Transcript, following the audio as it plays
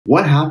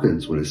What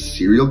happens when a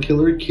serial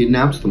killer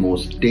kidnaps the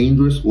most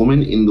dangerous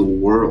woman in the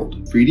world?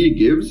 Fredia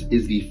Gibbs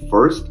is the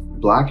first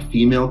Black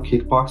female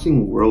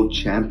kickboxing world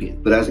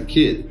champion. But as a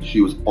kid, she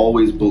was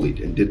always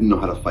bullied and didn't know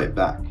how to fight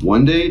back.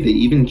 One day, they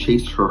even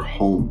chased her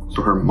home.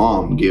 So her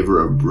mom gave her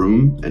a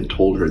broom and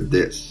told her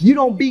this: "You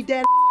don't beat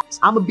that ass,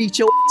 I'ma beat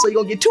your ass, so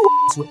you're gonna get 2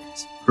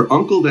 whippings." Her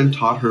uncle then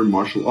taught her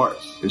martial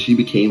arts, and she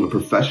became a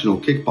professional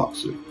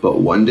kickboxer.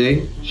 But one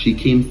day, she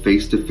came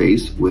face to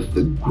face with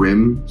the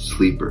Grim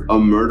Sleeper, a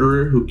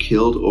murderer who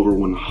killed over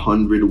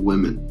 100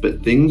 women.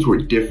 But things were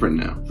different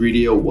now.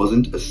 Fredia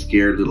wasn't a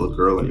scared little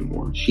girl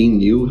anymore. She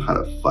knew how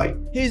to fight.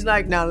 He's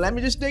like, "Now let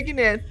me just stick it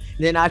in,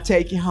 then I'll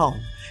take you home."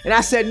 And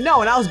I said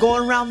no, and I was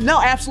going around, "No,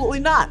 absolutely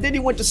not." Then he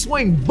went to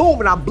swing, boom,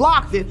 and I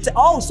blocked it. Said,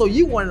 "Oh, so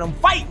you one of them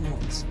fighting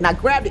ones." And I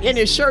grabbed it in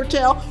his shirt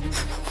tail,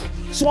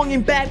 swung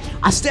him back,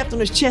 I stepped on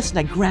his chest and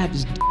I grabbed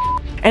his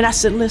and I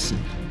said, "Listen,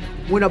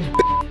 when a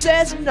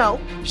says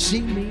no,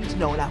 she means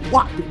no." And I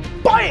walked it,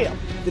 bam!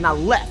 Then I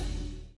left.